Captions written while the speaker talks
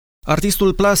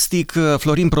Artistul plastic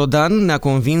Florin Prodan ne-a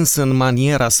convins în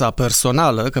maniera sa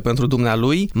personală că pentru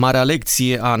dumnealui, marea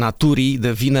lecție a naturii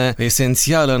devine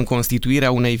esențială în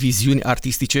constituirea unei viziuni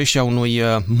artistice și a unui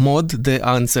mod de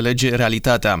a înțelege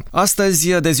realitatea.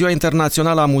 Astăzi, de Ziua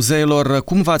Internațională a Muzeelor,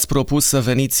 cum v-ați propus să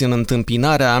veniți în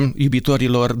întâmpinarea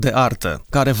iubitorilor de artă,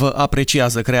 care vă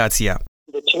apreciază creația?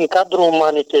 Deci, în cadrul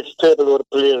manifestărilor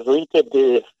preluite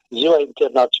de Ziua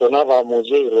Internațională a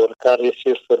Muzeelor, care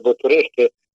se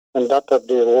sărbătorește în data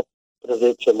de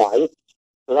 18 mai,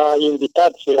 la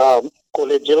invitația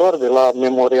colegilor de la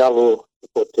Memorialul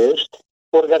Ipotești,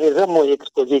 organizăm o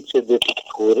expoziție de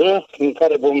pictură în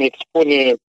care vom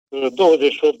expune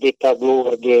 28 de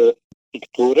tablouri de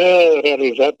pictură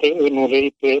realizate în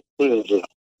ulei pe pânză.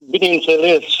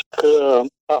 Bineînțeles că,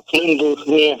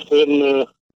 aflându-ne în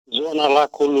zona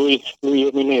lacului lui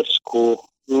Eminescu,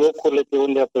 locurile pe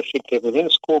unde a pășit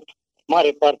Eminescu,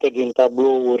 mare parte din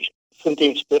tablouri sunt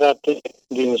inspirate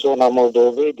din zona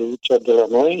Moldovei, de aici, de la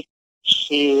noi,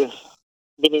 și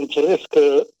bineînțeles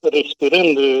că,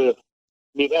 respirând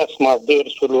mireasma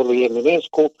versurilor lui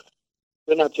Eminescu,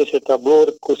 în aceste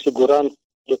tablouri, cu siguranță,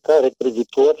 fiecare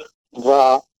privitor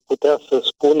va putea să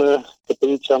spună că pe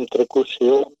aici am trecut și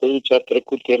eu, pe aici a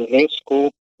trecut Eminescu,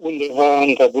 undeva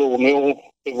în tabloul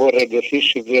meu se vor regăsi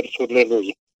și versurile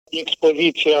lui.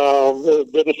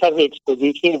 Vernisajul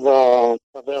expoziției va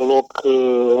avea loc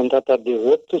în data de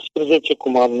 18,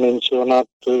 cum am menționat,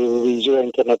 Ziua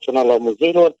Internațională a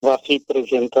Muzeelor, va fi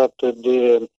prezentată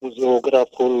de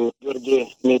muzeograful Gheorghe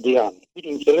Median.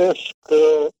 Bineînțeles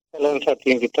că a lansat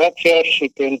invitația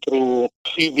și pentru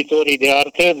iubitorii de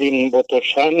artă din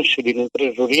Botoșani și din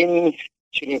împrejurim,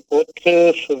 cine pot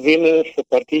să vină să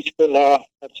participe la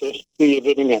acest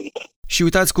eveniment. Și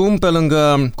uitați cum, pe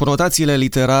lângă conotațiile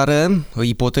literare,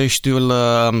 Ipoteștiul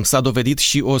s-a dovedit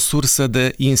și o sursă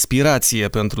de inspirație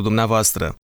pentru dumneavoastră.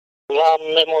 La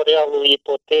Memorialul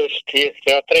Ipotești este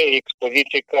a treia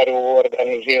expoziție care o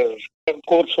organizez. În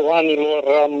cursul anilor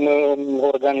am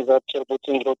organizat cel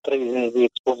puțin vreo 30 de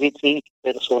expoziții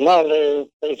personale,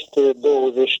 peste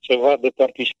 20 ceva de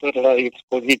participări la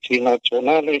expoziții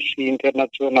naționale și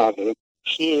internaționale.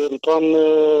 Și în toamnă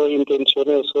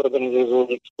intenționez să organizez o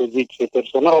expoziție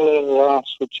personală la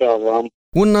Suceava.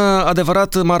 Un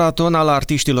adevărat maraton al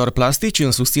artiștilor plastici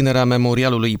în susținerea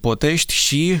Memorialului Ipotești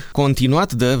și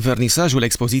continuat de vernisajul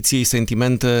expoziției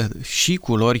Sentimente și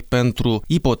culori pentru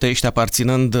Ipotești,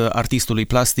 aparținând artistului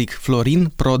plastic Florin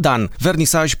Prodan.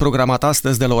 Vernisaj programat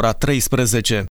astăzi de la ora 13.